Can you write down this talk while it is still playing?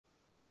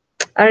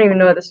I don't even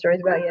know what the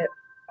story's about yet.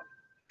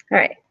 All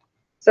right.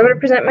 So I'm going to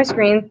present my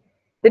screen.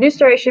 The new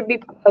story should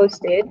be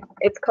posted.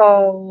 It's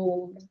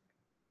called...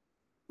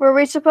 Were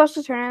we supposed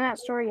to turn in that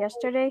story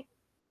yesterday?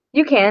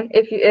 You can.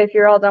 If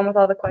you're all done with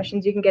all the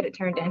questions, you can get it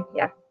turned in.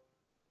 Yeah.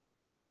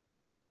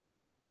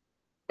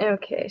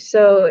 Okay,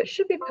 so it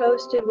should be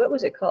posted. What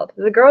was it called?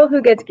 The Girl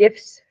Who Gets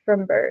Gifts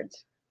from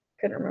Birds.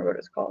 Couldn't remember what it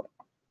was called.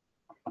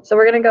 So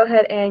we're going to go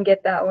ahead and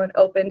get that one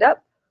opened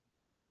up.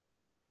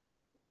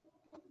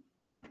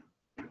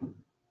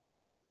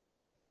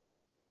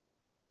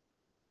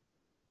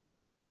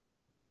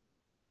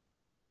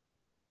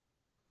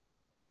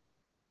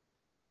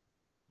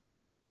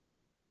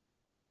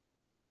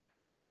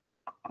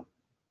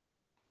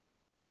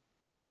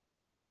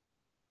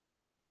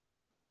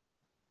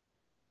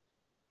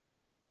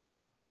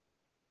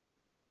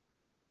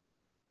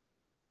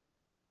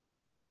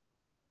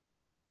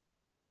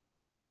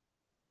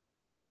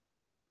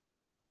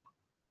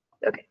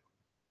 Okay,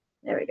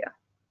 there we go.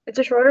 It's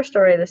a shorter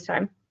story this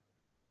time.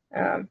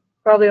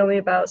 Probably only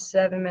about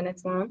 7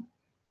 minutes long.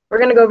 We're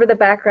going to go over the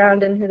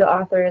background and who the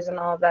author is and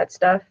all of that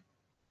stuff.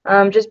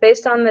 Just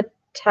based on the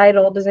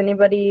title, does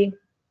anybody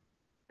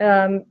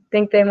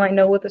think they might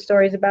know what the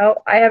story's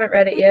about? I haven't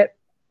read it yet,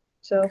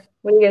 so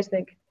what do you guys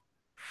think?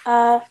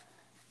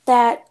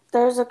 That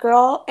there's a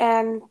girl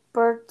and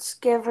birds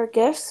give her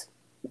gifts.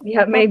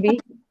 Yeah, maybe.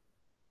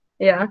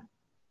 Yeah.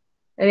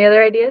 Any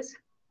other ideas?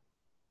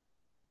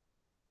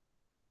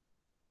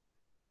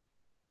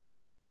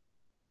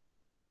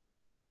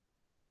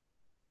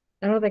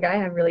 I don't think I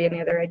have really any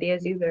other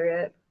ideas either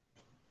yet.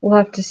 We'll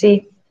have to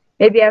see.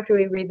 Maybe after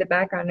we read the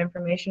background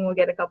information, we'll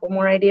get a couple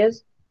more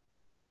ideas.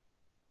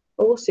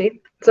 But we'll see.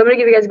 So I'm going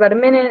to give you guys about a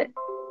minute,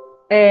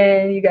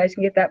 and you guys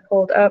can get that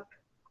pulled up.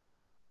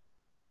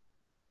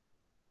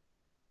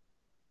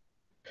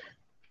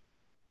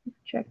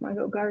 Check my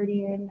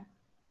GoGuardian.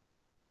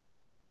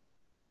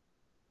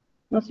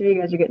 Most of you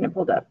guys are getting it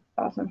pulled up.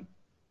 Awesome.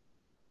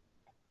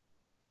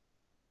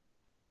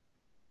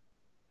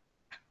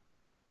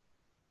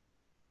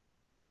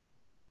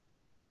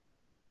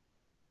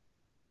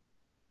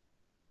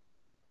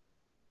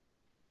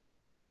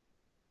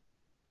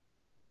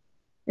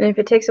 And if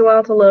it takes a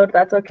while to load,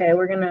 that's okay.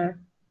 We're going to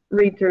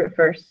read through it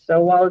first. So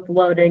while it's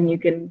loading, you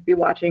can be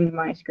watching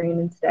my screen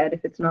instead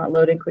if it's not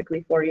loading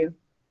quickly for you.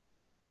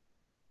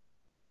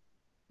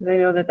 I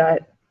know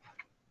that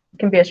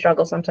can be a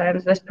struggle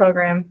sometimes. This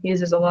program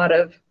uses a lot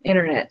of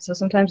internet, so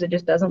sometimes it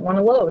just doesn't want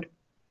to load.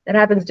 It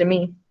happens to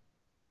me.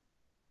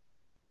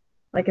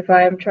 Like if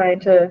I'm trying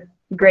to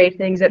grade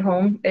things at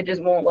home, it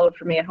just won't load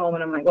for me at home,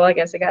 and I'm like, well, I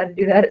guess I got to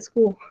do that at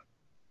school.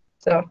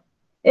 So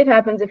it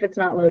happens if it's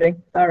not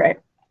loading. All right.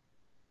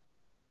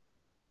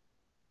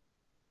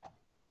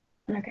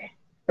 Okay.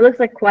 It looks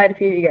like quite a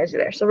few of you guys are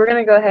there. So we're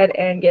going to go ahead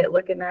and get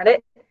looking at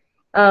it.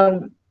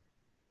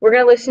 We're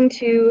going to listen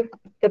to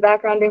the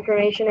background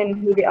information and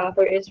who the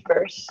author is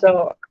first.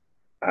 So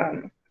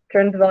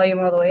turn the volume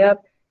all the way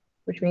up,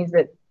 which means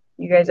that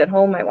you guys at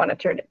home might want to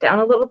turn it down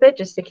a little bit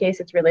just in case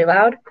it's really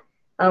loud.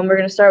 We're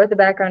going to start with the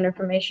background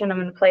information. I'm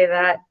going to play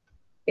that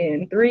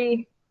in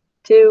 3,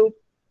 2,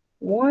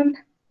 1.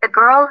 The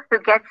Girl Who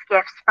Gets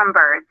Gifts from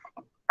Birds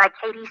by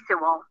Katie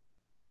Sewell.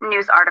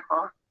 News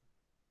article.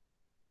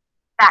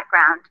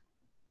 Background.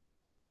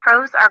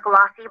 Crows are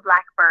glossy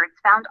black birds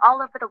found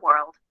all over the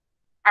world.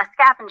 As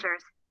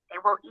scavengers, they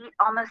will eat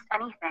almost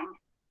anything.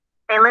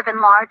 They live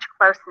in large,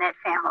 close-knit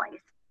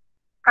families.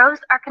 Crows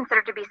are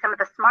considered to be some of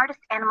the smartest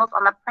animals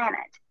on the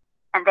planet,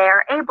 and they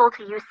are able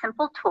to use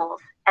simple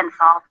tools and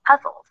solve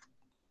puzzles.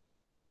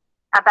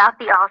 About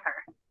the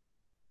author.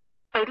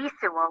 Katie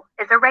Sewell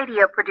is a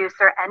radio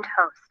producer and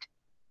host.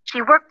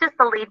 She worked as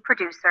the lead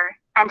producer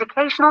and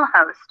occasional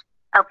host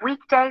of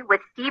Weekday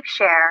with Steve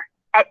Scher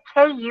at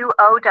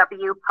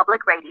KUOW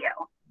Public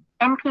Radio,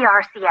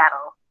 NPR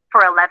Seattle,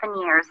 for 11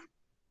 years.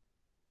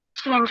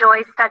 She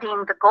enjoys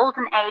studying the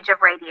golden age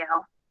of radio.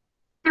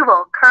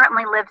 Sewell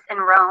currently lives in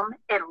Rome,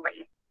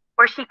 Italy,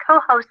 where she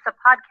co-hosts a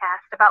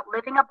podcast about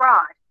living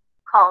abroad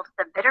called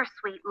The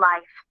Bittersweet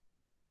Life.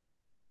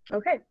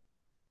 Okay.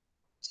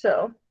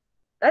 So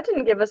that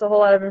didn't give us a whole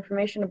lot of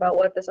information about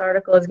what this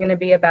article is going to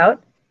be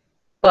about,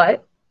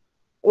 but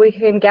we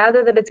can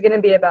gather that it's going to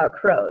be about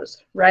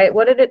crows, right?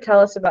 What did it tell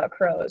us about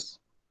crows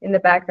in the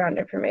background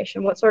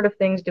information? What sort of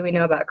things do we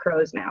know about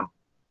crows now?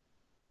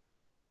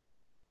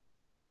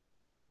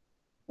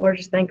 Or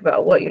just think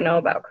about what you know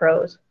about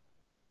crows.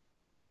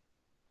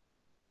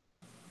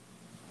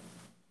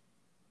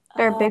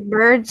 They're big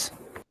birds.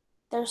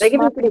 They can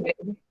be pretty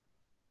big.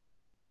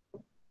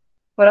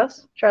 What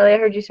else? Charlie, I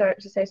heard you start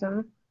to say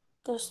something.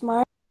 They're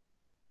smart.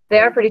 They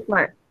are pretty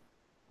smart.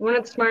 One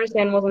of the smartest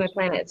animals on the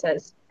planet, it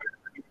says.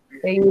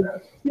 They use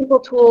simple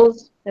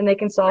tools and they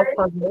can solve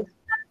puzzles.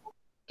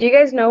 Do you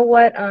guys know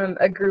what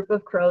a group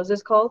of crows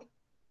is called? Have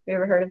you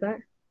ever heard of that?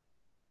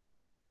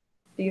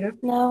 Do you know?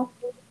 No.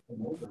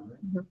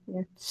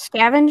 Yeah.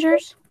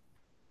 Scavengers?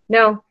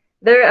 No,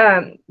 they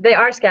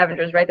are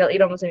scavengers, right? They'll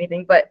eat almost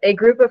anything. But a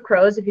group of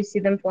crows, if you see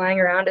them flying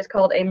around, is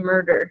called a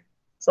murder.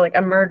 So like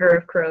a murder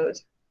of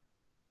crows.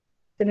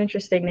 It's an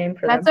interesting name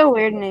for That's them. a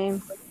weird name.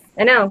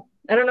 I know.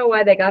 I don't know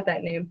why they got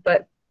that name,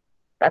 but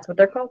that's what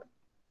they're called.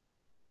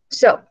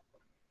 So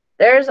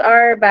there's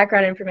our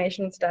background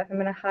information and stuff. I'm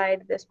going to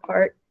hide this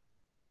part.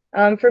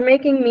 For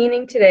making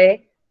meaning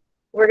today,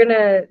 we're going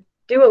to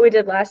do what we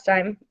did last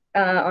time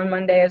on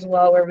Monday as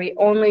well, where we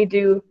only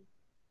do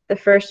the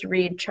first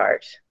read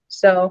chart.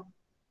 So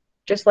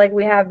just like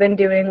we have been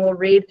doing, we'll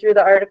read through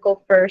the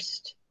article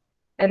first,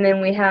 and then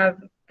we have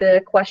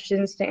the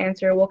questions to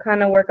answer. We'll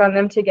kind of work on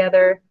them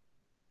together,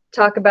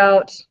 talk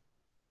about,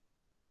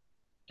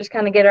 just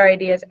kind of get our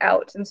ideas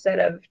out instead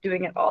of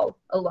doing it all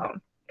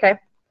alone, okay?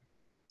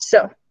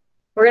 So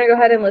we're going to go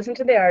ahead and listen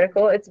to the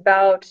article. It's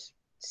about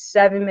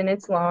 7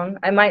 minutes long.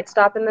 I might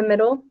stop in the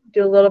middle,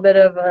 do a little bit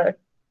of a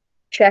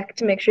check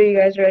to make sure you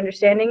guys are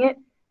understanding it,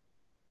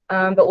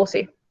 but we'll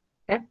see,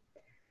 okay?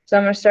 So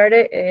I'm going to start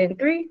it in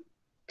 3,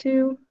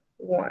 2,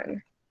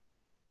 1.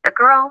 The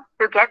Girl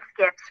Who Gets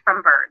Gifts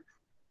from Birds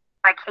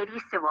by Katie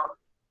Sewell.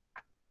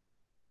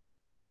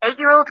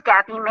 8-year-old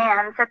Gabby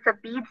Mann sets a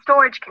bead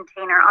storage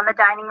container on the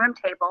dining room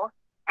table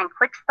and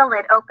clicks the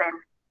lid open.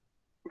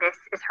 This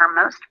is her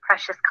most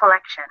precious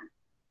collection.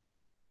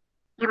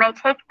 You may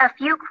take a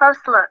few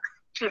close looks,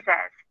 she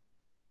says,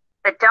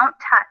 but don't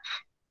touch.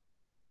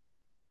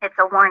 It's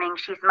a warning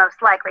she's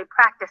most likely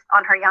practiced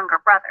on her younger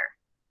brother.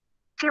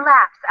 She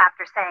laughs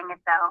after saying it,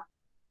 though.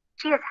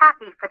 She is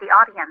happy for the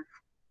audience.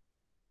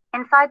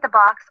 Inside the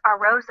box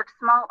are rows of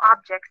small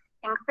objects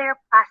in clear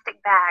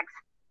plastic bags.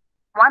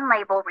 One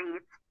label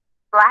reads,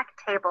 Black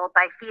Table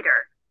by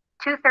Feeder,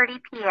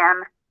 2:30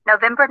 p.m.,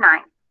 November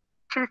 9th,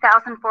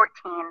 2014.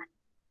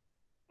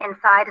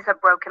 Inside is a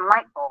broken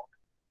light bulb.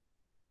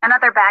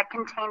 Another bag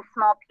contains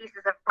small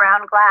pieces of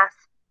brown glass,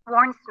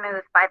 worn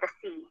smooth by the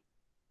sea.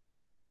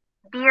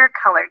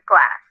 Beer-colored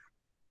glass,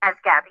 as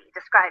Gabby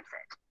describes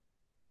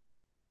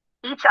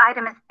it. Each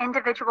item is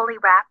individually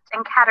wrapped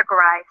and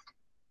categorized.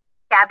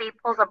 Gabby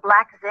pulls a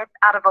black zip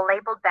out of a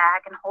labeled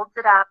bag and holds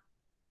it up.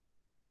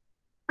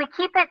 We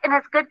keep it in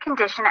as good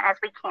condition as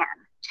we can,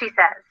 she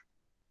says,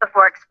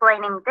 before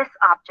explaining this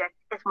object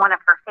is one of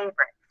her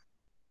favorites.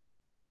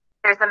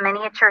 There's a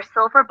miniature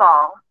silver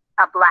ball,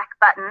 a black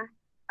button,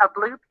 a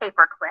blue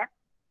paper clip,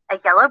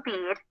 a yellow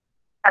bead,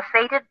 a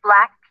faded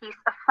black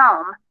piece of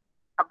foam,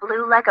 a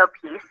blue Lego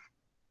piece,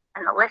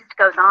 and the list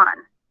goes on.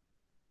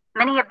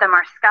 Many of them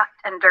are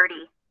scuffed and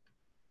dirty.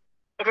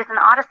 It is an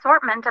odd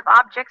assortment of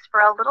objects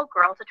for a little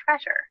girl to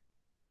treasure,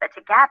 but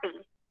to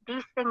Gabby,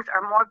 these things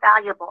are more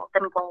valuable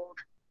than gold.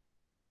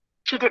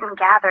 She didn't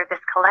gather this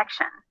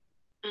collection.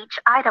 Each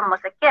item was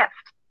a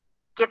gift,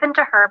 given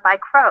to her by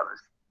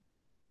crows.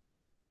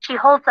 She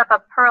holds up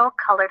a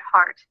pearl-colored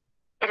heart.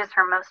 It is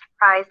her most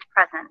prized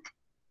present.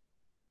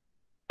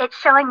 It's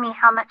showing me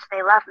how much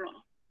they love me.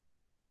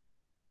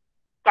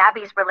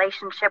 Gabby's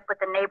relationship with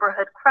the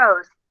neighborhood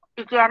crows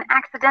began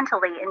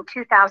accidentally in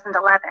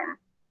 2011.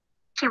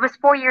 She was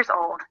 4 years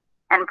old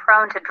and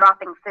prone to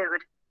dropping food.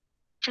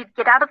 She'd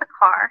get out of the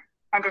car,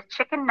 and a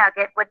chicken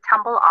nugget would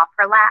tumble off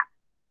her lap.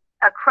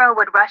 A crow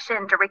would rush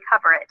in to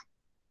recover it.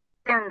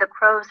 Soon the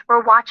crows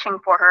were watching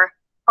for her,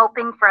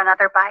 hoping for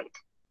another bite.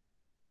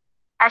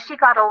 As she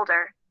got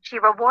older, she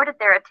rewarded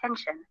their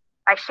attention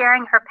by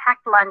sharing her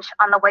packed lunch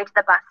on the way to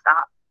the bus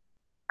stop.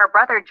 Her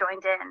brother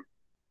joined in.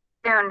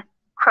 Soon,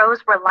 crows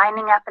were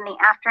lining up in the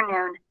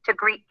afternoon to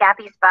greet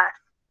Gabby's bus,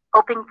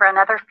 hoping for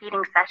another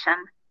feeding session.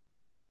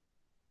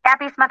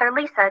 Gabby's mother,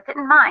 Lisa,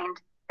 didn't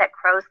mind that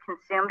crows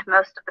consumed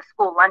most of the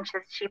school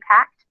lunches she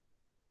packed.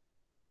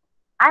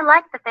 I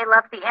like that they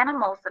love the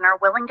animals and are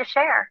willing to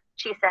share,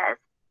 she says,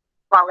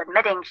 while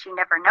admitting she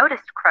never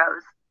noticed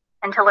crows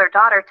until her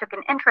daughter took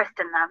an interest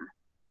in them.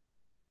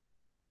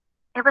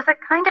 It was a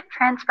kind of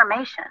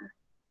transformation.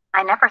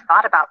 I never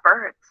thought about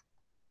birds.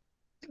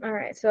 All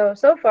right, so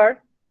far,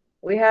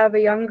 we have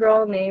a young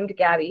girl named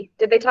Gabby.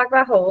 Did they talk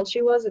about how old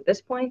she was at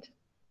this point?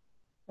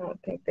 I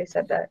don't think they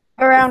said that.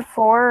 Around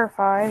 4 or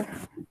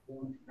 5.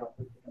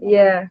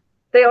 Yeah,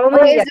 they only.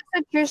 Oh, is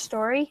this a true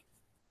story?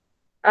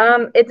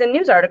 It's a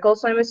news article,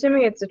 so I'm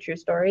assuming it's a true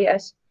story.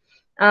 Yes.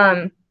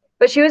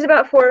 But she was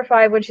about 4 or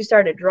 5 when she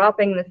started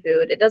dropping the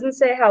food. It doesn't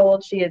say how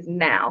old she is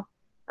now.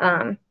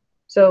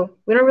 So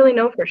we don't really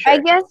know for sure. I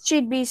guess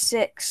she'd be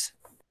 6.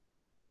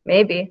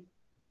 Maybe.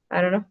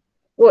 I don't know.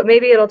 Well,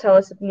 maybe it'll tell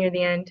us near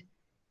the end.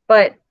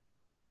 But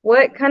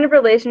what kind of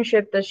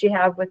relationship does she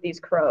have with these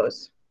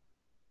crows?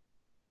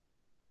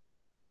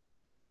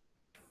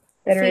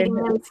 Feeding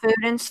them food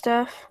and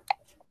stuff.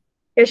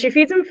 Yeah, she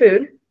feeds them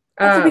food.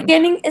 At the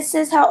beginning, it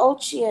says how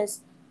old she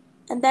is,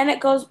 and then it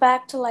goes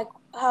back to like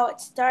how it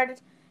started,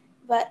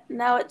 but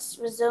now it's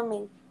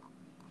resuming.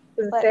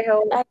 Does it But say how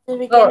old? at the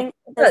beginning,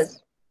 it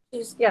does.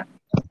 she's Yeah.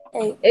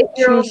 8.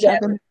 8-year-old She's Gabby.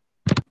 7.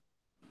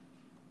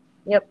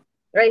 Yep,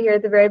 right here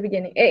at the very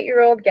beginning.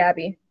 8-year-old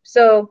Gabby.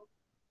 So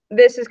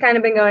this has kind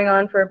of been going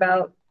on for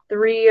about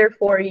 3 or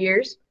 4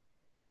 years.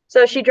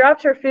 So she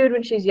drops her food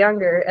when she's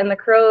younger, and the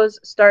crows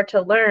start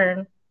to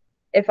learn,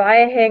 if I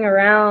hang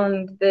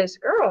around this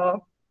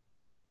girl,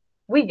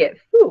 we get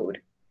food.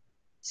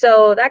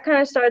 So that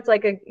kind of starts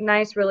like a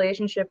nice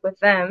relationship with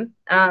them.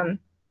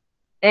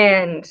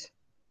 And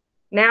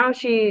now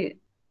she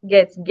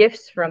gets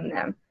gifts from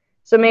them.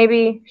 So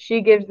maybe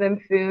she gives them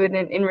food,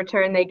 and in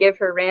return, they give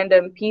her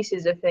random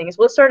pieces of things.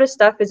 What sort of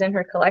stuff is in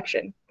her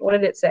collection? What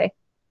did it say?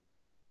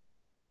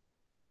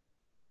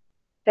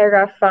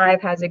 Paragraph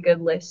 5 has a good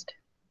list.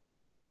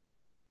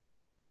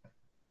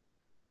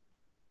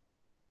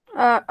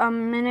 A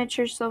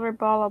miniature silver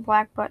ball, a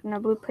black button, a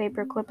blue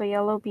paper clip, a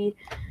yellow bead,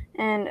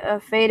 and a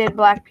faded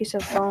black piece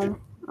of foam,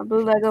 a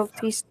blue Lego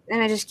piece,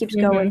 and it just keeps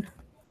going.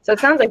 So it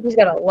sounds like he's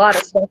got a lot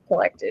of stuff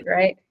collected,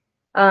 right?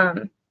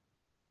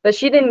 But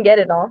she didn't get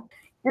it all.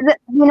 You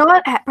know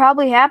what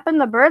probably happened?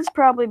 The birds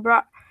probably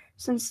brought,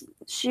 since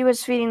she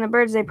was feeding the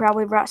birds, they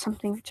probably brought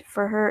something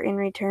for her in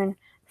return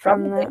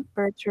from the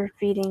birds were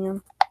feeding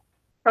them.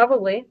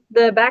 Probably.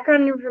 The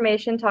background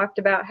information talked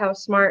about how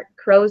smart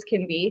crows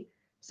can be.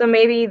 So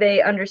maybe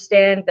they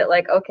understand that,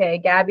 like, okay,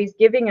 Gabby's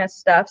giving us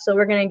stuff, so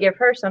we're going to give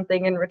her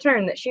something in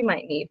return that she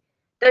might need.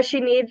 Does she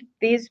need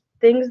these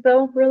things,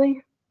 though,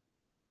 really?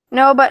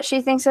 No, but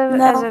she thinks of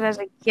it as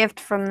a gift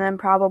from them,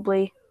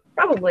 probably.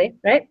 Probably,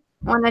 right?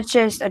 When it's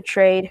just a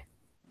trade.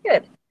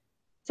 Good.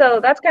 So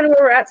that's kind of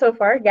where we're at so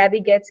far. Gabby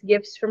gets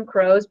gifts from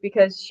crows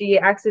because she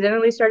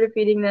accidentally started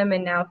feeding them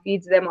and now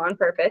feeds them on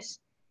purpose.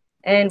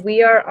 And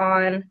we are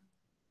on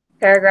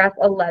paragraph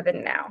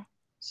 11 now.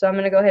 So I'm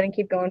going to go ahead and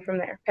keep going from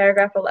there.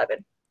 Paragraph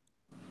 11.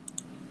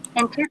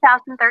 In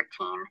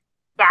 2013,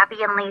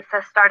 Gabby and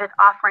Lisa started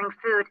offering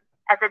food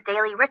as a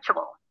daily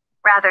ritual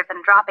rather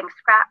than dropping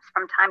scraps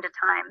from time to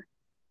time.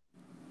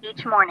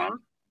 Each morning,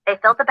 they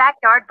fill the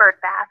backyard bird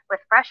bath with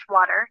fresh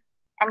water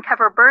and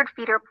cover bird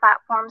feeder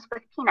platforms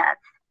with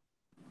peanuts.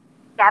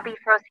 Gabby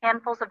throws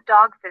handfuls of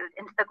dog food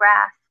into the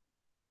grass.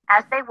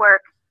 As they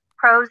work,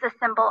 crows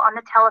assemble on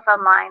the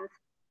telephone lines,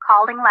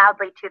 calling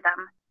loudly to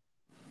them.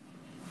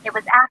 It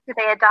was after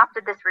they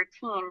adopted this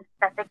routine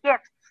that the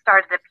gifts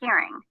started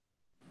appearing.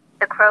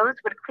 The crows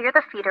would clear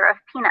the feeder of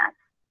peanuts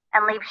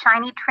and leave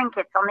shiny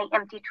trinkets on the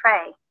empty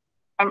tray.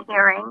 An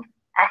earring,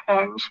 a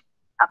hinge,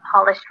 a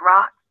polished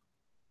rock.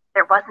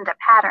 There wasn't a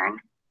pattern.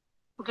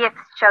 Gifts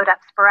showed up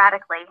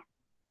sporadically,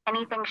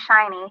 anything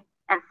shiny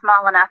and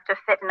small enough to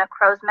fit in a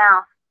crow's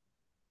mouth.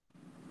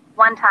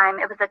 One time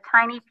it was a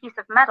tiny piece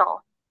of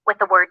metal with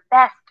the word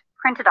best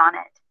printed on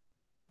it.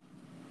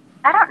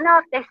 I don't know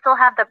if they still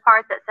have the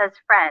part that says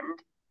friend,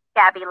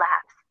 Gabby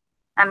laughs,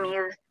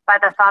 amused by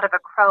the thought of a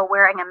crow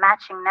wearing a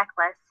matching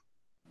necklace.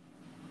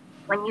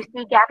 When you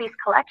see Gabby's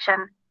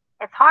collection,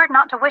 it's hard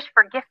not to wish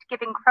for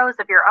gift-giving crows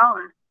of your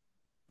own.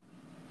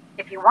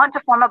 If you want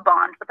to form a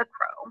bond with a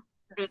crow,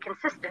 be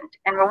consistent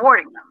in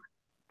rewarding them,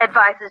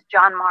 advises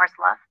John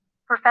Marsluff,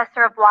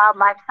 professor of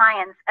wildlife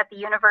science at the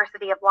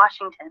University of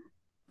Washington.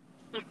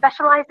 He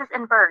specializes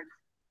in birds,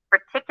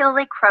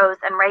 particularly crows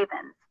and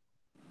ravens.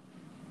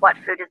 What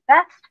food is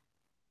best?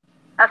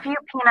 A few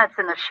peanuts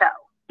in the show,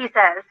 he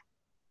says.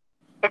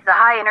 It's a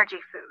high-energy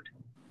food,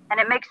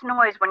 and it makes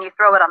noise when you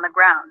throw it on the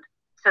ground,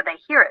 so they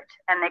hear it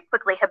and they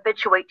quickly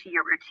habituate to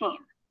your routine.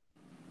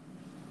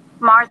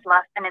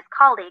 Marsluff and his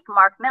colleague,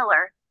 Mark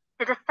Miller,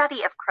 did a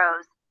study of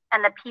crows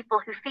and the people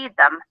who feed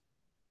them.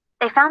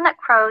 They found that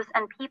crows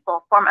and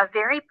people form a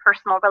very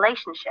personal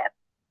relationship.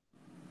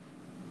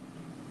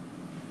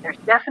 There's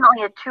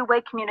definitely a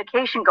two-way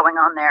communication going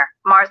on there,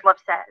 Marsluff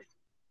says.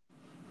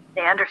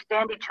 They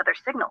understand each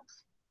other's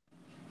signals.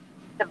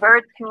 The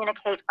birds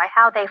communicate by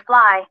how they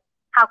fly,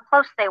 how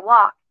close they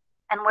walk,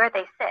 and where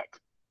they sit.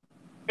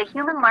 The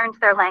human learns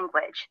their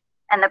language,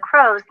 and the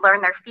crows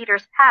learn their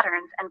feeders'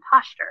 patterns and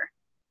posture.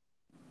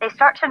 They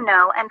start to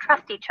know and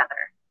trust each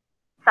other.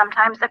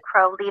 Sometimes a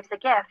crow leaves a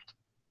gift.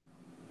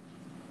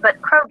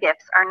 But crow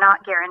gifts are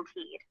not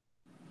guaranteed.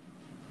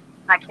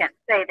 I can't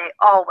say they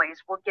always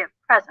will give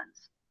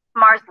presents,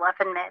 Marsluff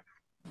admits,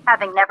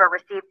 having never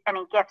received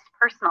any gifts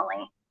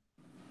personally.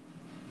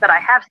 But I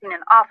have seen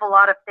an awful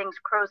lot of things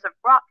crows have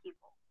brought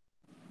people.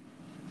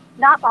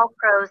 Not all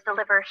crows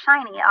deliver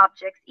shiny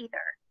objects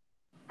either.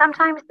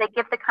 Sometimes they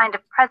give the kind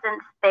of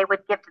presents they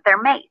would give to their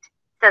mate,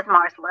 says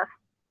Marsluff.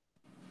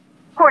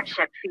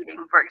 Courtship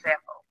feeding, for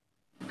example.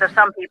 To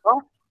some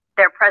people,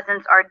 their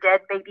presents are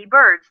dead baby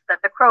birds that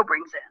the crow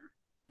brings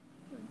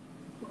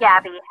in.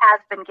 Gabby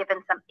has been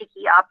given some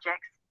icky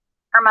objects.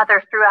 Her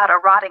mother threw out a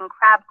rotting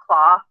crab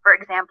claw, for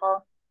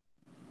example.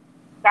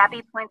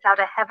 Gabby points out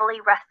a heavily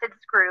rusted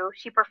screw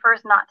she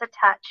prefers not to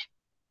touch.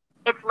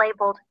 It's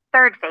labeled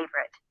third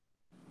favorite.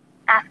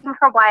 Asking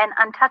her why an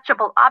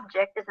untouchable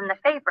object is in the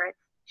favorites,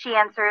 she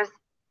answers,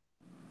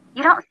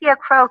 "You don't see a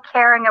crow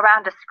carrying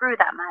around a screw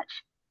that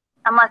much,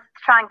 unless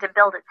it's trying to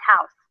build its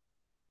house."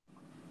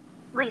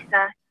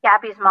 Lisa,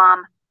 Gabby's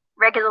mom,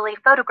 regularly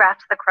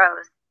photographs the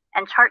crows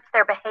and charts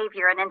their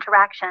behavior and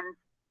interactions.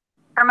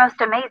 Her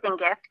most amazing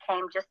gift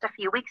came just a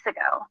few weeks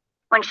ago,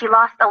 when she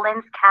lost a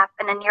lens cap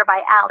in a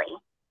nearby alley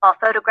while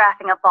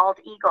photographing a bald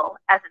eagle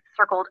as it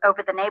circled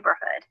over the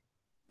neighborhood.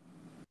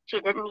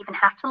 She didn't even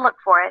have to look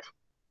for it.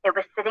 It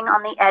was sitting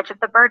on the edge of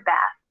the bird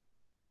bath.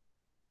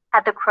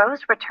 Had the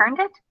crows returned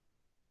it?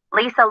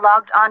 Lisa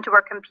logged onto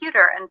her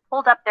computer and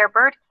pulled up their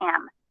bird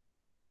cam.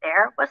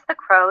 There was the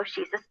crow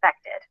she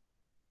suspected.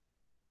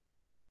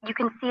 You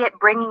can see it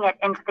bringing it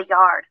into the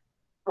yard,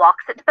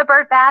 walks it to the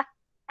bird bath,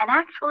 and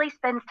actually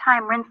spends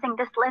time rinsing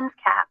this lens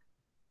cap.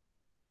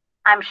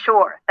 I'm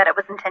sure that it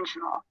was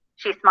intentional,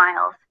 she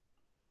smiles.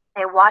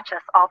 They watch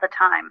us all the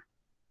time.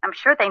 I'm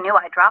sure they knew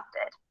I dropped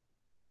it.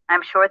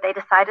 I'm sure they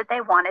decided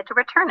they wanted to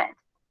return it.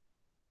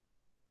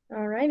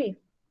 Alrighty.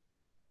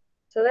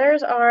 So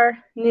there's our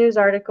news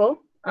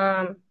article.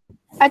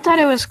 I thought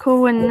it was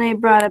cool when they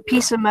brought a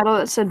piece of metal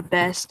that said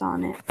 "best"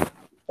 on it.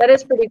 That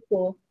is pretty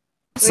cool.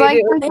 It's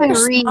like Maybe they can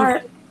They're read.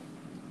 smart.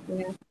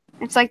 Yeah,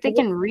 It's like they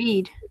can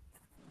read.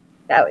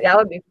 that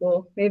would be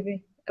cool.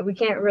 Maybe we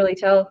can't really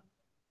tell.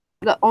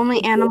 The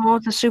only animal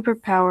with a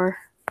superpower.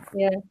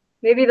 Yeah,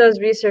 maybe those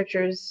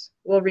researchers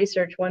will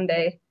research one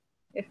day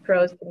if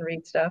crows can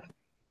read stuff.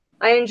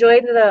 I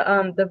enjoyed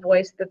the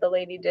voice that the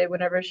lady did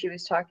whenever she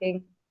was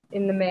talking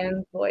in the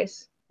man's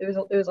voice. It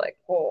was like,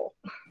 oh,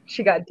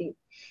 she got deep.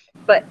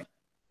 But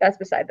that's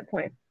beside the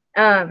point.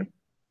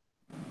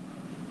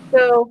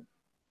 So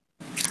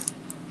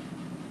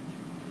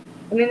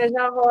I mean, there's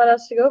not a whole lot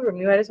else to go over.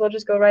 We might as well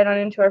just go right on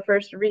into our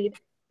first read.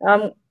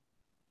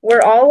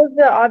 Were all of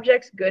the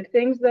objects good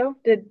things though?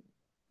 Did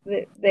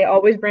they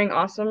always bring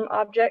awesome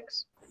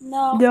objects?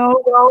 No.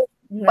 No,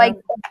 No. like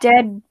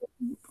dead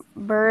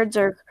birds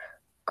or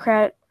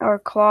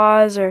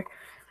claws or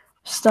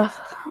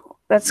stuff.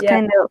 That's Yeah.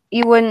 kind of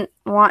you wouldn't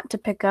want to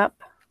pick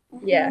up.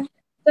 Yeah. Mhm.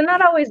 So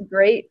not always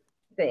great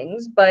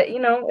things, but you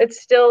know,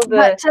 it's still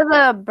But to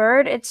the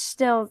bird,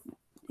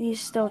 he's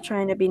still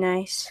trying to be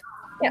nice.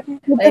 Yeah.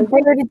 With I the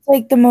agree. bird, it's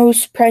like the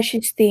most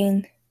precious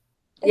thing.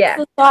 Yeah.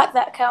 It's the thought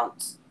that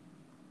counts.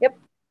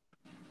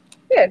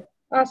 Good.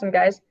 Awesome,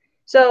 guys.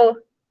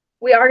 So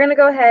we are going to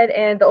go ahead,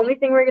 and the only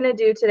thing we're going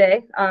to do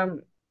today,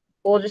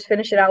 we'll just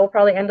finish it out. We'll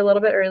probably end a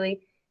little bit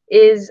early,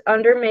 is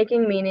under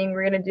making meaning,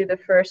 we're going to do the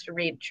first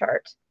read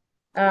chart.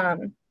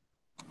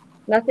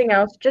 Nothing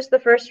else, just the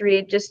first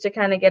read, just to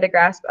kind of get a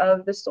grasp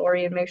of the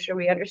story and make sure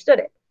we understood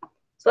it.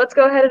 So let's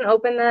go ahead and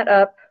open that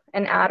up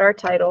and add our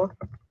title.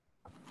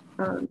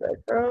 The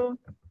girl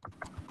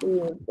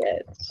who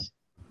gets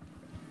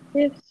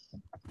gifts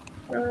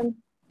from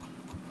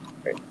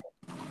birds.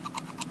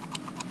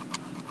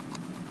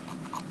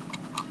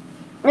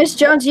 Miss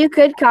Jones, you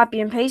could copy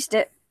and paste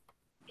it.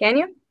 Can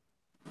you?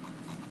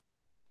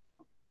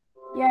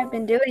 Yeah, I've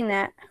been doing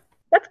that.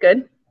 That's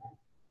good.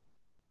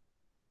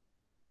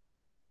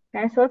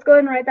 Okay, so let's go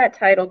ahead and write that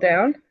title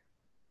down.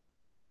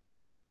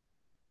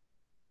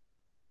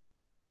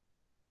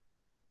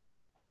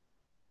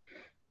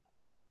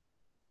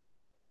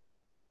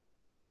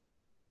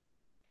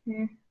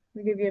 Okay,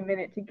 we'll give you a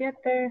minute to get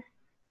there.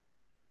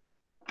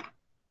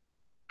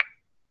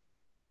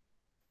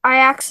 I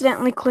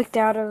accidentally clicked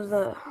out of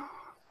the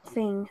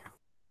thing.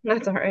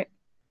 That's all right.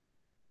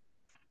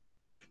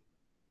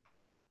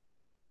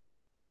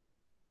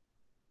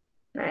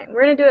 All right,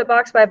 we're going to do it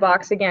box by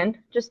box again,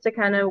 just to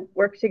kind of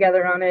work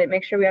together on it,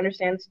 make sure we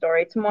understand the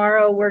story.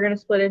 Tomorrow, we're going to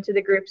split into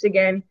the groups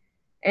again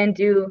and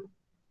do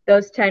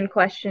those 10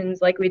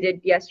 questions like we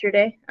did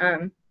yesterday.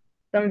 Some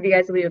of you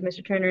guys will be with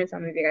Mr. Turner, and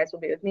some of you guys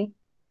will be with me.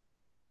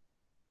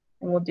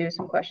 And we'll do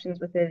some questions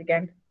with it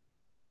again.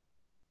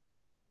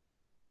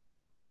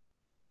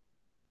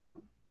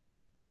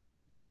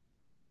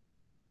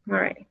 All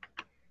right.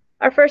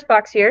 Our first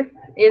box here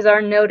is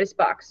our notice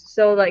box.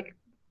 So like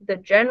the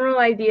general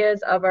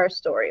ideas of our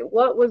story.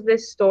 What was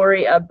this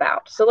story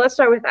about? So let's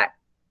start with that.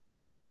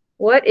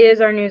 What is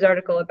our news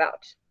article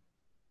about?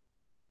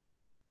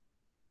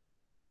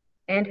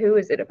 And who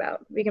is it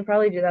about? We can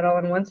probably do that all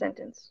in one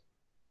sentence.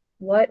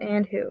 What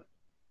and who?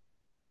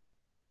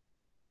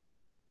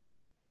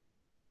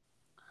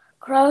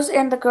 Crows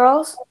and the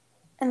girls.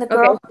 And the Okay,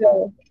 girl,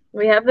 so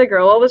we have the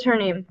girl. What was her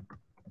name?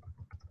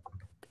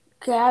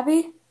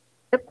 Gabby.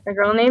 Yep, a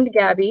girl named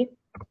Gabby.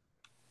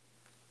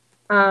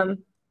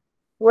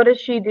 What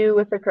does she do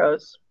with the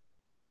crows?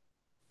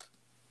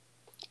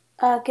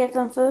 Give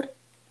them food.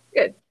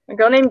 Good. A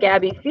girl named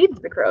Gabby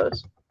feeds the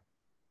crows.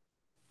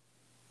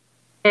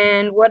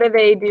 And what do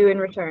they do in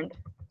return?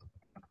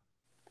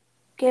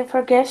 Give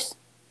her gifts.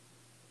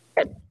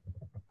 Good.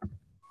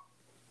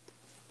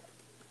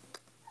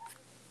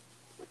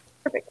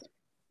 Perfect.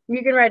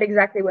 You can write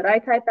exactly what I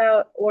type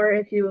out, or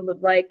if you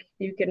would like,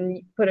 you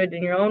can put it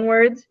in your own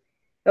words.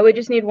 But we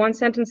just need one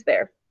sentence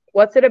there.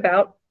 What's it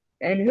about,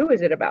 and who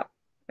is it about?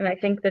 And I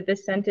think that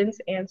this sentence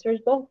answers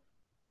both.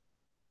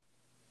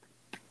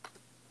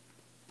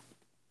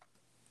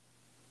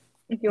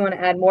 If you want to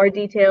add more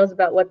details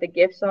about what the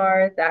gifts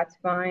are, that's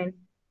fine.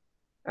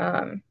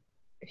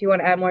 If you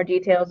want to add more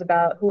details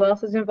about who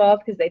else is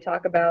involved, because they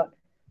talk about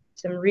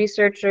some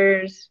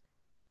researchers.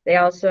 They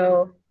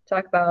also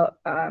talk about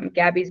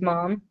Gabby's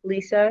mom,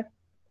 Lisa.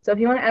 So if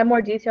you want to add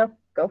more detail,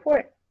 go for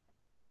it.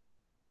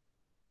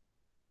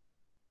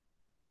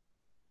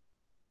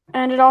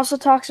 And it also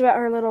talks about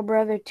her little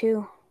brother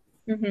too.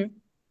 Mm-hmm.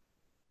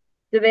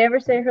 Did they ever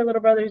say her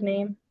little brother's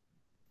name?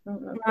 I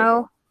don't know.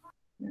 No.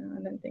 No, I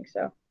didn't think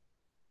so.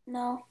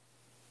 No.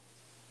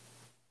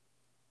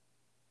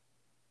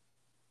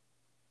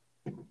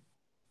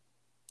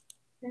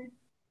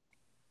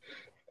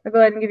 I'll go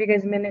ahead and give you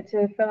guys a minute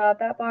to fill out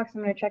that box.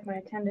 I'm going to check my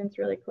attendance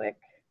really quick.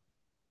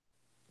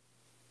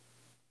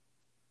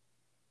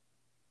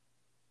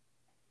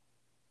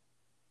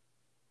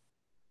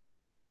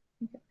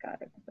 I think I've got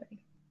everybody.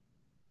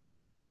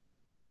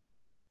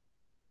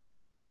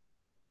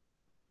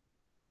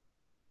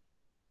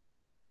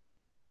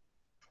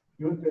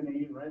 You went to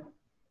NAU, right?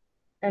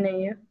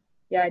 NAU?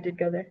 Yeah, I did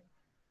go there.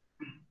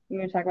 You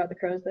going to talk about the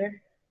crows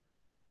there?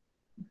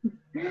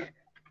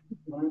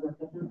 One of the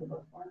sections of the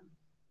bus barn,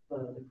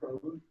 the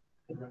crows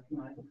could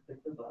recognize a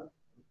particular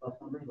bus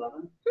number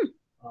 11.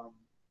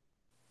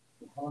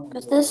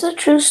 Is this a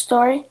true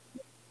story?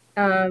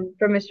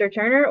 From Mr.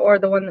 Turner or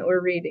the one that we're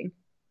reading?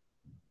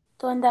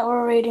 The one that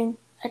we're reading.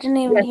 I didn't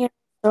even Yes. hear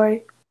the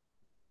story.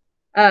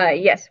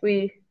 Yes,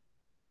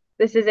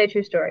 this is a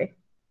true story.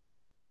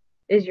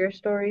 Is your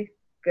story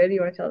good?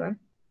 You want to tell them?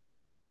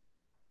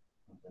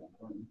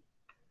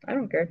 I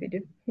don't care if you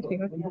do. We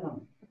had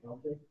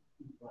Celtic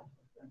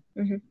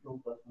Mhm.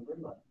 drove bus number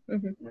 11.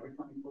 Mhm. And every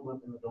time he pulled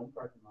up in the dome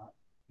parking lot,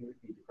 he would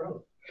feed the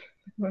crows.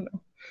 Oh,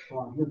 no. So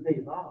on his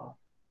days off,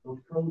 those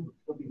crows would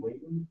still be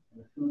waiting,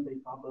 and as soon as they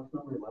saw bus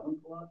number 11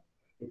 pull up,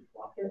 they'd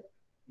flock it,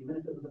 even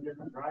if it was a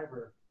different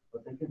driver,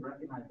 but they could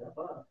recognize that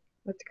bus.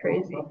 That's All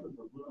crazy. those buses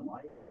were blue and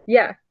white,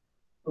 Yeah,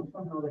 so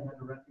somehow they had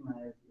to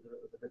recognize either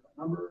it was a different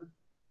number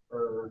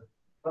or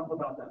something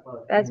about that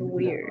bus. that's They knew that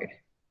weird. bus.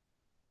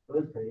 So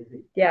it was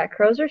crazy. Yeah,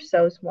 crows are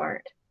so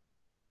smart.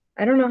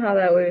 I don't know how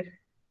that would.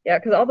 Yeah,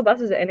 because all the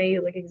buses at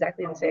NAU look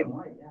exactly the Blue and same.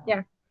 white,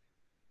 Yeah.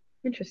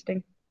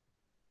 Interesting.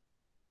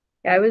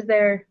 Yeah, I was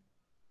there.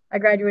 I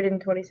graduated in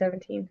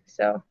 2017,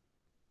 so,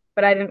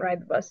 but I didn't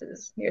ride the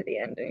buses near the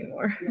end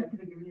anymore. Yeah,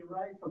 could give me a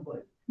ride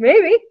someplace.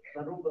 Maybe.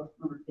 Federal bus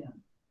number 10.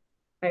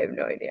 I have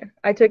no idea.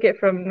 I took it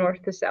from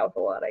north to south a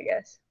lot, I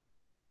guess,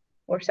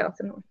 or south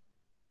to north.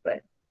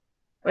 But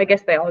I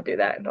guess they all do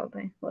that, don't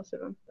they? Most of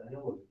them. The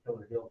hill was a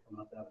killer hill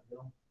coming up that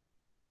hill.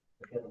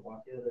 If you had to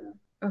walk it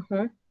or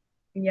Uh-huh.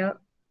 Yep.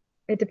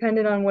 It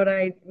depended on what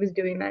I was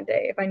doing that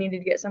day. If I needed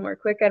to get somewhere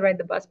quick, I'd ride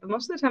the bus, but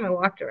most of the time I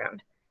walked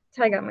around. That's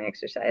how I got my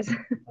exercise.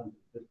 sometimes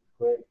it's just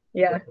quick.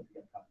 Yeah, Just to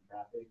get caught in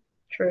traffic,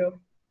 true.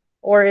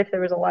 Or if there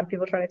was a lot of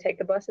people trying to take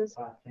the buses.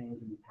 class change,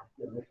 and you have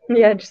to get this.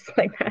 Yeah, just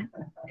like that.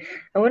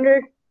 I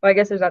wonder, well, I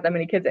guess there's not that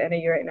many kids at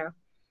NAU right now. I'm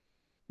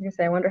gonna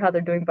say, I wonder how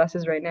they're doing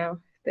buses right now,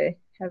 if they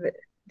have it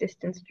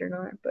distanced or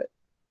not, but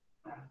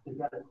They've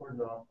got it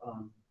cordoned off,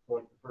 so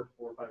like the first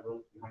 4 or 5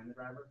 rows behind the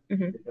driver,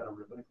 Mhm. they've got a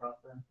ribbon across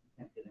there. You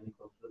can't get any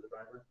closer to the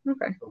driver,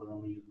 okay, so they're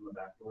only using the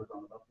back doors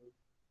on the buses.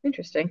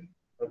 interesting.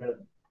 So I've got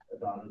a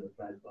daughter that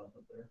drives bus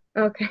up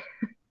there. Okay.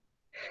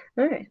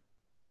 All right.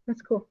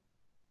 That's cool.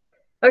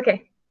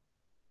 Okay.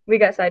 We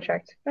got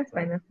sidetracked. That's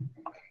fine then.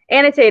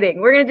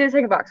 Annotating. We're going to do the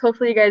second box.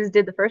 Hopefully you guys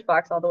did the first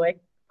box all the way.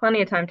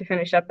 Plenty of time to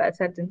finish up that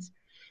sentence.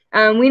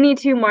 We need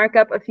to mark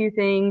up a few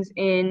things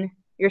in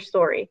your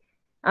story.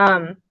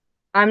 I'm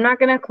not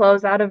going to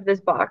close out of this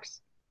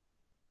box.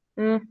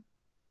 You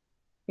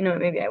know what?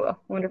 Maybe I will. I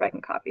wonder if I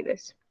can copy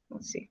this.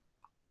 Let's see.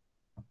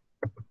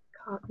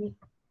 Copy.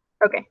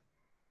 Okay.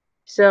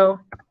 So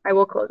I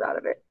will close out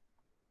of it.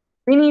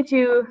 We need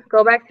to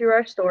go back through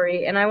our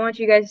story, and I want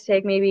you guys to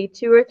take maybe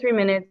 2 or 3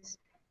 minutes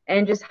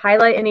and just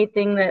highlight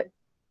anything that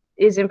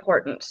is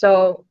important.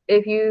 So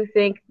if you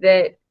think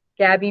that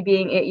Gabby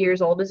being 8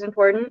 years old is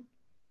important,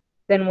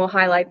 then we'll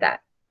highlight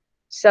that.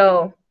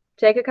 So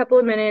take a couple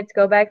of minutes,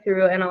 go back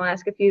through, and I'll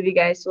ask a few of you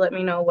guys to let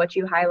me know what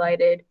you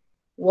highlighted,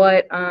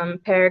 what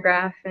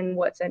paragraph and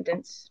what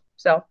sentence.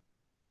 So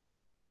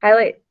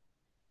highlight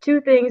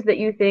 2 things that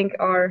you think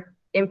are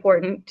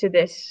important to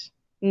this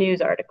news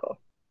article.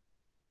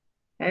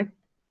 Okay.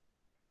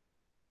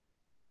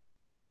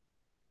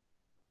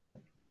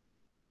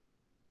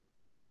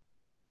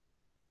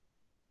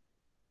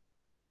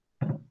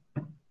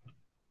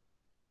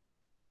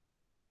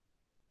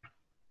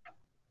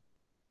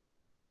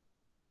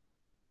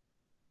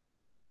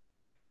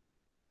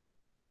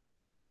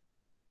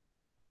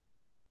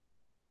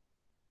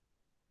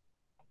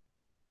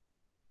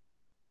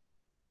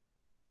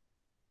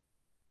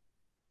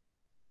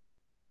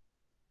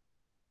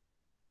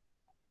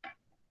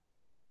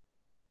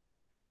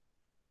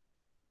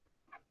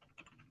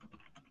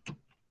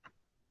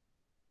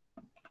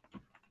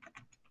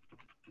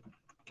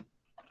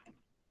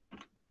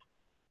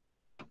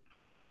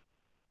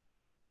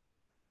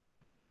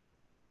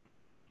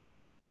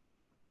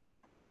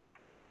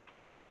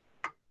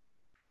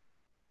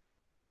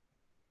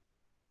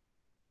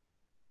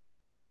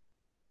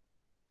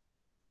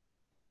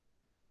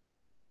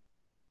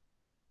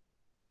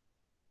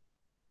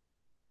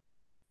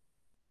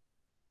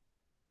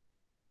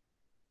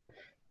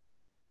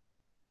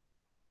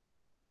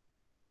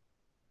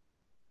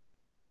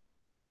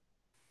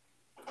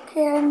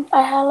 Okay, and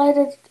I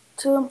highlighted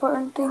 2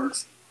 important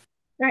things.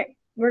 All right,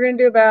 we're going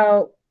to do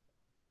about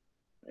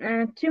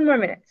 2 more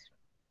minutes,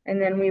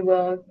 and then we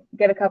will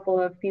get a couple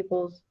of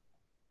people's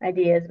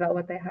ideas about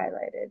what they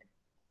highlighted.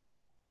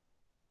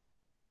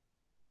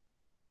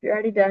 If you're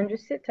already done,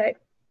 just sit tight.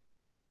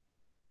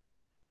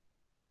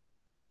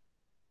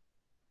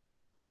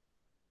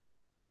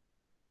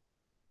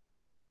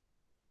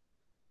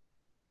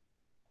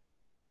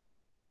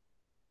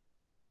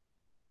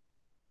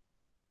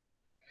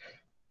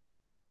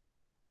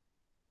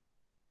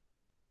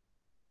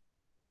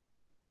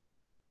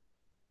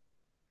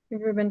 Have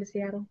you ever been to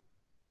Seattle?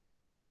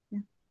 Yeah,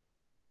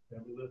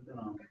 we lived in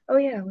Oh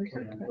yeah, we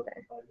talked Orlando about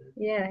that. for 5 years.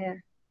 Yeah.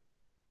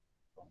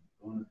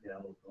 Going to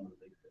Seattle, going to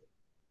the big city.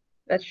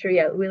 That's true.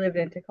 Yeah, we lived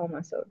in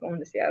Tacoma, so going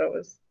to Seattle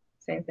was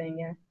same thing.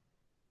 Yeah.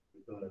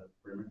 We go to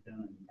Bremerton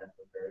and catch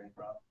the ferry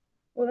across.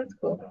 Well, that's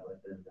cool. Out right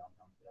there in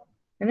downtown Seattle.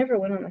 I never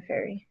went on the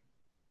ferry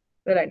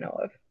that I know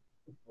of.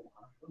 It's so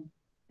awesome.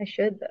 I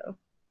should though.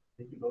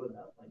 If you go to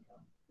that, like,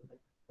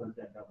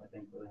 sunset up, I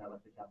think, where they have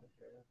like the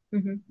cafeteria.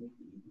 Mhm. You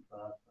can eat and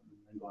stuff, and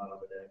then go out on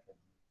the deck and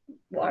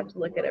Watch,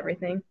 look at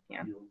everything.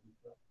 Yeah. fields and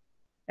stuff.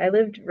 I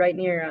lived right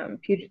near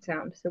Puget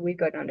Sound, so we'd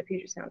go down to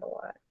Puget Sound a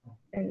lot,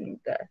 and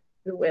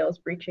the whales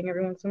breaching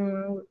every once in a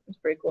while. It was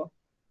pretty cool.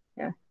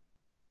 Yeah.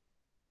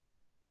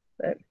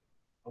 But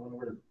I went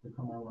over to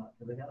Tacoma a lot,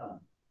 because they had a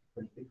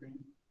Krispy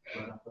Kreme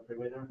right off the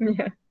freeway there,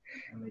 yeah,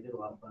 and they did a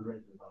lot of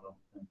fundraisers out of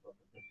and stuff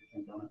with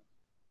Krispy Kreme donuts.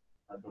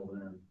 I'd go over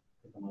there and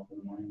pick them up in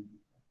the morning.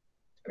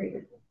 it's pretty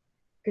good.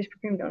 Krispy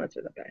Kreme donuts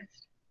are the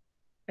best.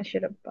 I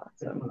should have bought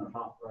Some some. of them are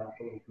hot, right off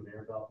the little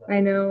conveyor belt. I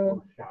know.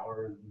 Little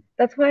showers.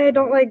 That's why I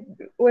don't like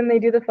when they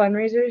do the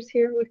fundraisers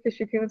here with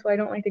Krispy Kreme. That's why I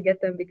don't like to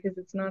get them because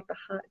it's not the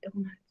hot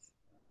donuts.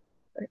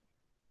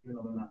 You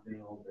know, they're not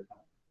very old, they're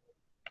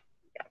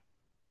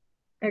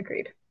kind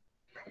Agreed.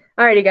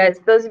 Alrighty, guys.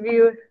 Those of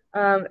you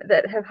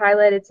that have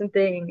highlighted some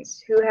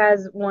things, who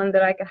has one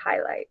that I could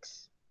highlight?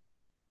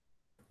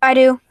 I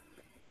do.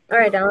 All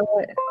right, Alan.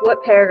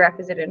 What paragraph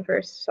is it in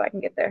first, so I can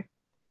get there?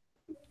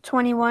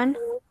 21.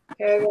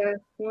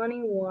 Paragraph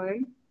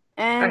 21.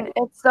 And Alright.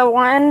 it's the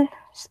one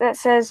that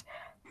says,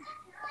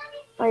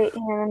 wait,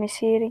 here, let me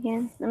see it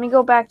again. Let me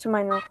go back to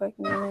mine real quick.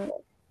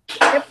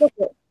 Yep, look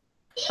it.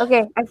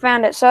 Okay, I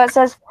found it. So it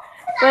says,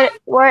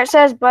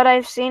 but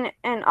I've seen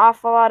an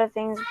awful lot of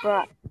things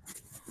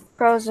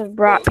crows have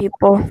brought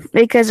people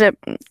because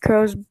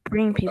crows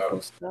bring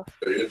people stuff.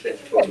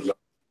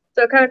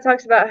 So it kind of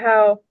talks about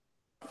how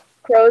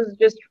crows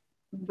just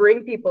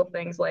bring people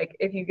things. Like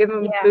if you give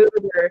them food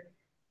or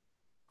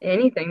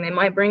anything, they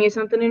might bring you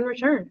something in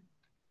return.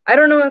 I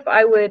don't know if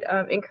I would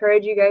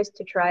encourage you guys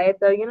to try it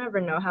though. You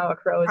never know how a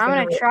crow is. I'm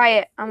gonna try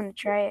it. I'm gonna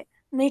try it.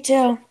 Me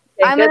too.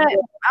 I'm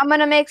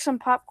gonna make some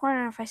popcorn,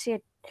 and if I see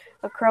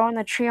a crow in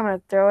the tree, I'm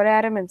gonna throw it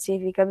at him and see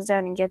if he comes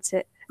down and gets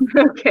it.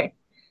 Okay.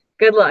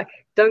 Good luck.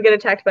 Don't get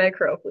attacked by a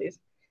crow, please.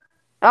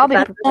 I'll be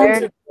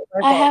prepared.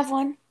 I have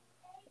one.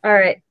 All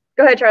right.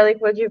 Go ahead, Charlie.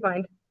 What did you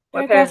find?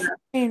 What Paragraph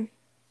 14.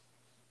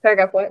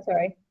 Paragraph what?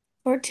 Sorry.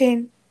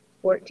 14.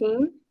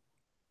 14.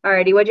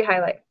 Alrighty. What'd you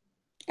highlight?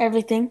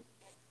 Everything.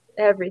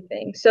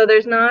 Everything. So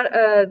there's not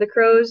the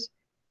crows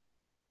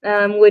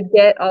would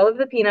get all of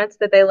the peanuts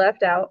that they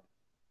left out,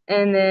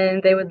 and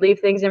then they would leave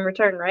things in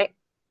return, right?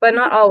 But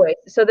not always.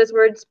 So this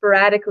word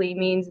sporadically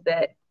means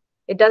that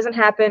it doesn't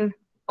happen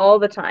all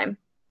the time.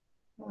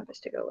 I want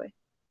this to go away.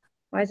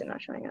 Why is it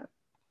not showing up?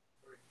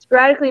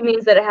 Sporadically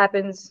means that it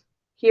happens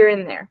here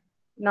and there,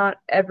 not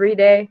every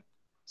day.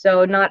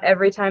 So not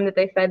every time that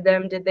they fed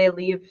them did they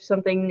leave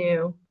something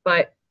new,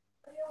 but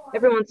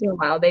every once in a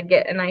while they'd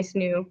get a nice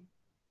new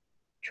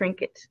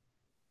trinket.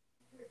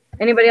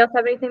 Anybody else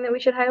have anything that we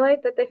should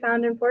highlight that they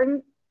found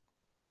important?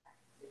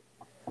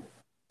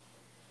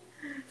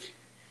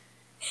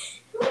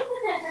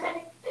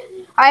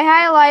 I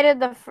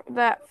highlighted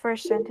that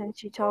first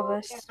sentence you told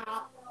us.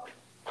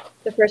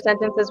 The first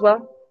sentence as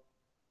well?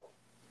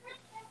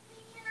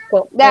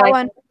 Cool. That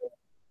one.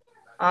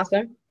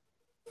 Awesome.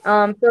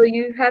 So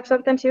you have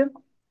something too?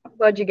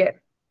 What'd you get?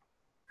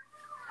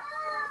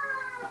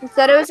 It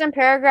said it was in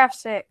paragraph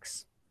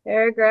 6.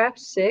 Paragraph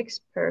 6.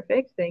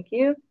 Perfect. Thank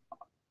you.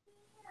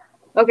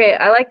 Okay,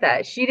 I like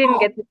that. She didn't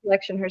get the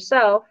collection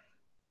herself.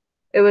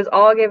 It was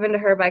all given to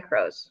her by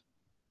crows.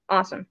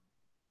 Awesome.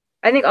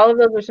 I think all of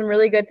those are some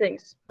really good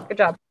things. Good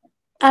job.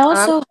 I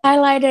also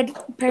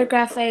highlighted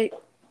paragraph 8.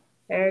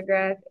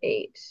 Paragraph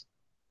 8.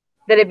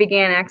 That it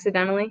began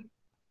accidentally?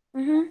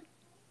 Mm-hmm.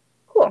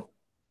 Cool.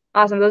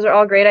 Awesome. Those are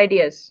all great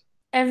ideas.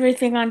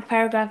 Everything on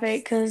paragraph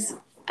 8 because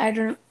I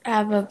don't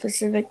have a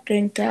specific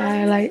thing to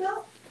highlight.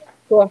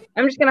 Cool.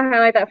 I'm just going to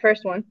highlight that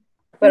first one.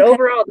 But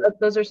overall,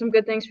 those are some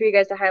good things for you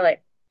guys to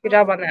highlight. Good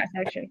job on that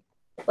section.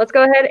 Let's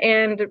go ahead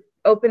and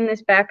open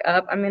this back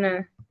up. I'm going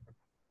to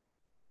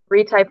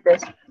retype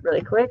this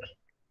really quick.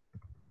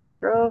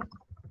 Crow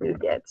who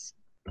gets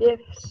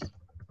gifts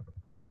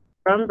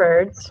from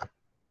birds.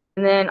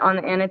 And then on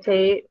the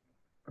annotate,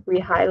 we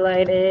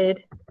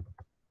highlighted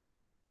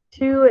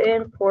 2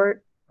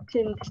 important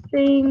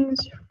things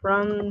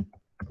from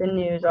the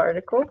news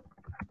article.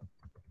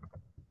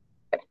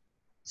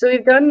 So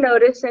we've done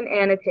notice and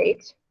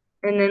annotate,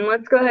 and then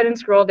let's go ahead and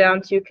scroll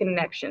down to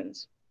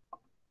connections.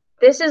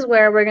 This is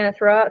where we're going to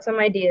throw out some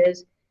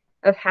ideas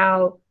of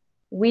how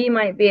we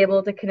might be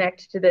able to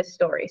connect to this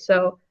story.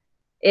 So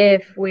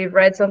if we've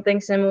read something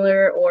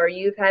similar, or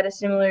you've had a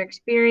similar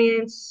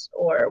experience,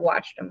 or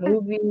watched a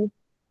movie.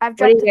 I've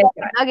dropped the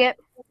chicken nugget.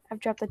 I've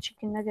dropped the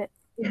chicken nugget.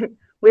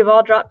 We've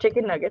all dropped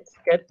chicken nuggets.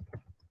 Good.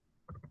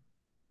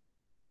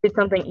 Did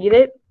something eat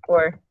it,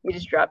 or you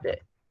just dropped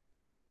it?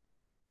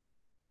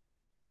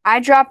 I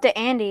dropped it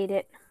and ate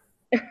it.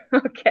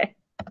 Okay.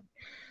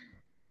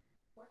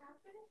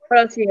 What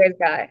else you guys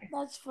got?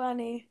 That's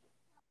funny.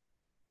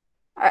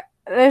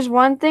 There's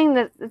one thing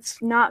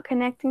that's not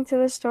connecting to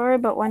the story,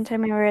 but one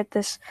time we were at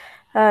this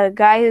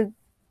guy who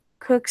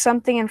cooked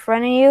something in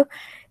front of you,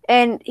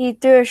 and he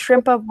threw a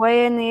shrimp up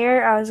way in the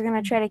air. I was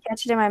going to try to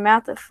catch it in my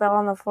mouth. It fell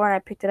on the floor, and I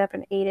picked it up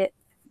and ate it.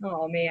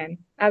 Oh, man.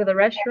 Out of the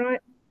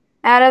restaurant?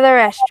 Out of the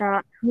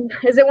restaurant.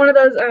 Is it one of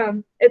those,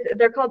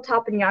 they're called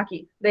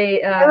teppanyaki.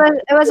 They,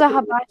 It was a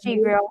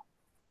hibachi grill.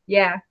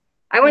 yeah.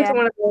 I went to Yeah.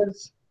 one of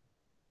those,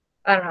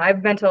 I don't know,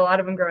 I've been to a lot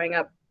of them growing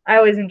up. I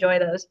always enjoy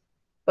those.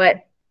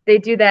 But they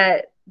do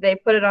that, they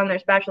put it on their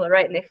spatula,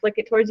 right, and they flick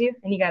it towards you,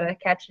 and you gotta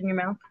catch it in your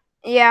mouth.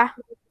 Yeah.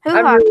 Who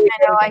I'm kind really of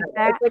good at like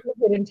that. It's like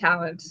a hidden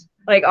talent.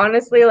 Like,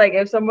 honestly, like,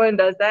 if someone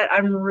does that,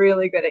 I'm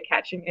really good at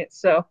catching it.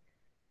 So,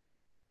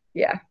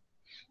 yeah.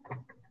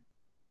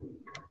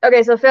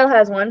 Okay, so Phil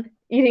has one.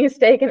 Eating a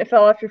steak and it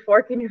fell off your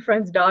fork and your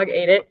friend's dog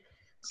ate it.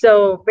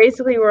 So,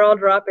 basically, we're all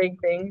dropping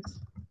things.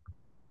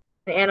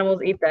 The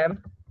animals eat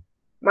them.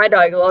 My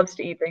dog loves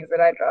to eat things that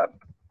I drop.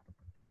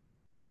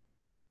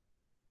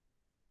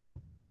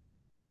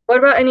 What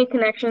about any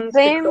connections?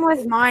 Same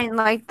with mine,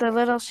 like the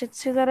little Shih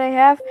Tzu that I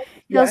have.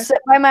 He'll Yeah. sit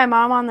by my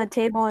mom on the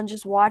table and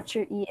just watch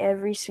her eat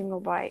every single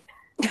bite.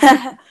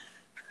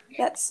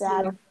 That's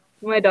sad.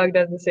 My dog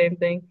does the same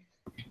thing.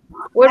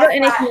 What about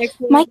any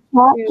connections? My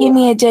cat gave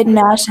me a dead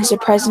mouse as a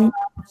present.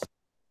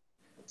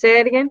 Say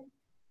that again?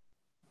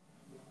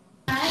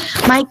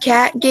 My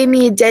cat gave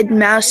me a dead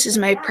mouse as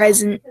my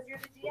present.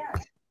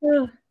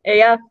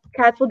 Yeah,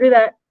 cats will do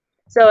that.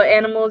 So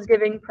animals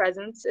giving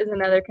presents is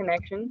another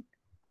connection.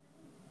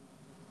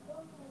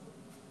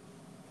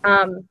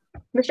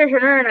 Mr.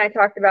 Turner and I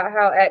talked about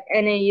how at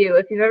NAU,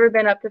 if you've ever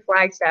been up to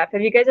Flagstaff,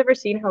 have you guys ever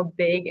seen how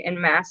big and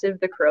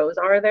massive the crows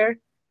are there?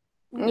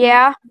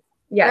 Yeah.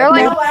 Yeah,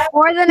 They're like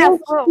more than a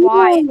foot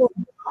wide.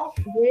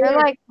 They're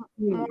like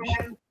huge.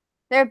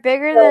 they're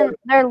bigger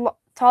than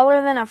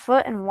taller than a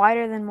foot and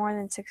wider than more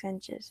than 6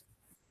 inches.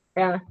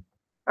 Yeah.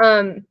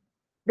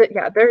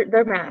 Yeah,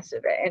 they're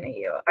massive at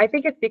NAU. I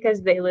think it's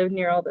because they live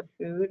near all the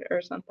food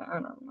or something. I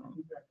don't know.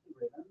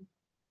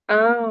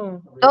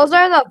 Oh, Those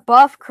are the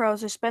buff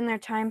crows who spend their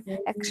time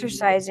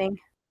exercising.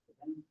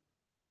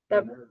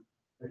 that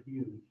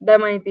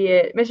might be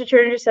it. Mr.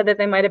 Turner just said that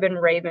they might have been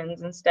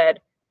ravens instead.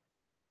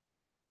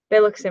 They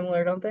look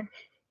similar, don't they?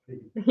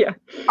 Yeah.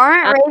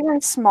 Aren't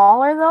ravens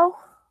smaller though?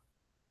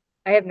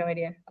 I have no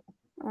idea.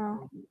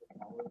 Oh,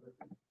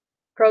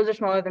 Crows are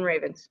smaller than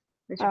ravens.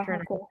 Mr. Oh,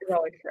 Turner okay. is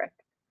always correct.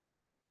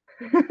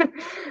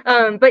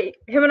 But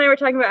him and I were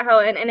talking about how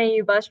an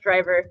NAU bus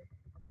driver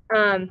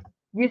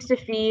used to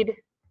feed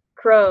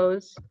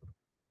crows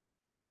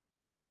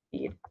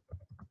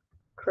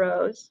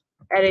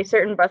at a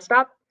certain bus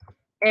stop,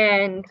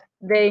 and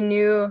they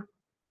knew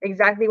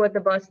exactly what the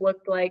bus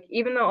looked like,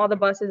 even though all the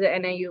buses at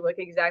NAU look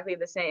exactly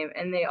the same,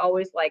 and they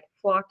always like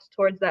flocked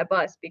towards that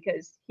bus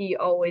because he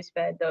always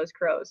fed those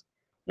crows,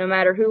 no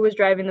matter who was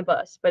driving the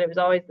bus, but it was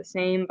always the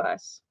same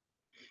bus.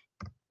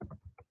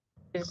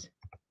 Is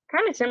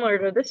kind of similar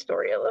to this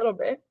story a little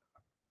bit.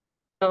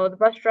 So the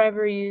bus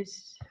driver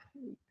used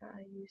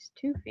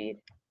to feed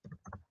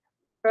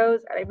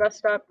crows at a bus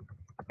stop,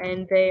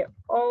 and they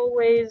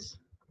always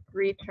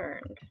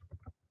returned.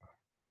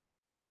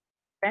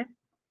 Okay.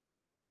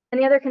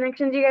 Any other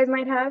connections you guys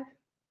might have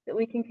that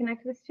we can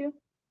connect this to?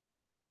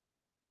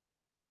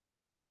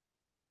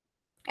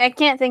 I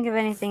can't think of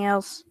anything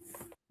else.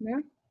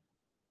 No?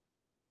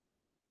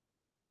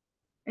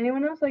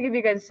 Anyone else? I'll give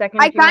you guys a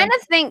second. I if you want. kind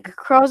of think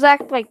crows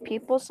act like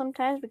people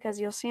sometimes because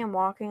you'll see them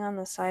walking on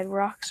the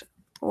sidewalks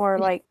or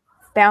like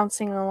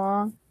bouncing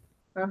along.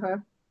 Uh-huh.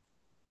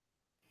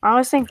 I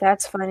always think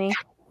that's funny.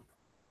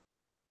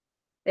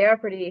 They are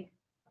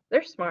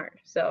they're smart,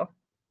 so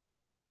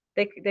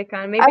they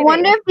kind of maybe. I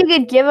wonder if you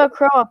could give a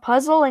crow a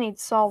puzzle and he'd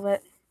solve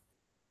it.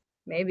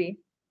 Maybe.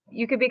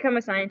 You could become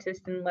a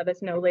scientist and let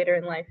us know later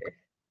in life if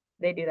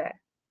they do that.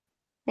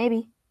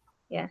 Maybe.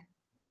 Yeah.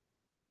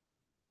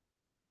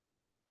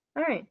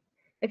 All right.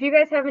 If you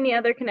guys have any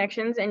other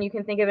connections and you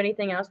can think of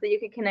anything else that you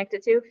could connect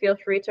it to, feel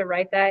free to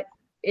write that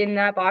in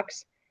that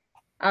box.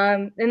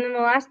 And then the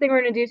last thing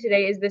we're going to do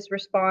today is this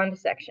respond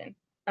section.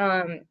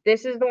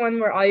 This is the one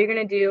where all you're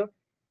going to do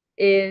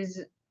is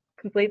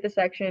complete the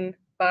section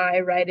by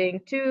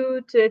writing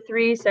 2 to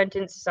 3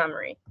 sentence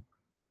summary.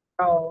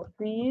 Oh,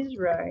 please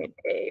write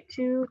a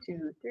 2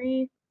 to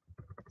 3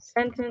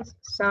 sentence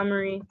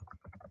summary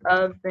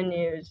of the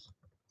news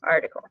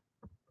article.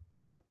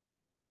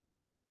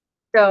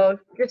 So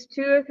just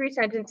 2 or 3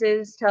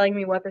 sentences telling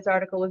me what this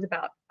article was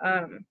about.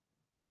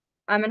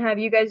 I'm going to have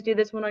you guys do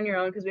this one on your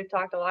own because we've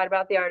talked a lot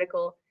about the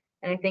article,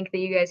 and I think that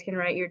you guys can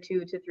write your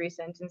 2 to 3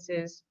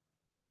 sentences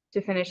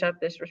to finish up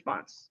this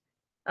response.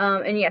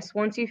 And yes,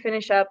 once you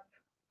finish up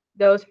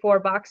those 4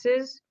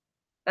 boxes,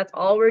 that's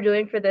all we're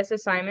doing for this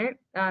assignment.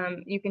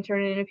 You can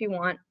turn it in if you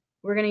want.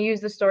 We're going to use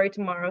the story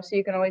tomorrow, so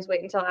you can always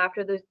wait until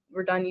after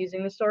we're done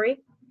using the story.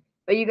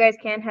 But you guys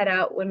can head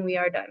out when we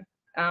are done.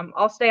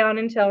 I'll stay on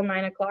until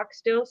 9 o'clock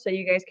still, so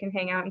you guys can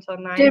hang out until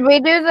 9. Did we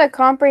do the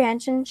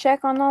comprehension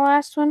check on the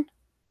last one?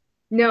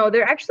 No,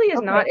 there actually is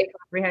Okay. not a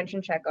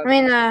comprehension check on I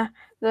mean, this.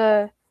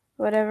 the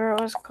whatever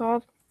it was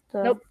called.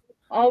 The, Nope.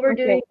 All we're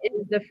Okay. doing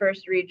is the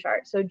first read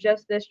chart. So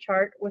just this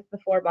chart with the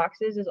 4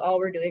 boxes is all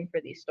we're doing for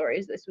these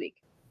stories this week.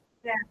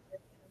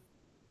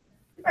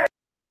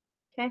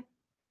 We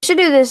should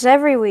do this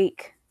every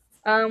week.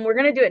 We're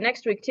gonna do it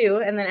next week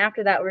too, and then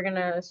after that we're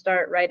gonna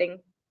start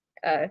writing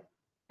an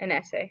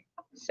essay.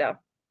 So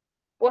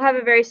we'll have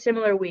a very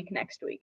similar week next week.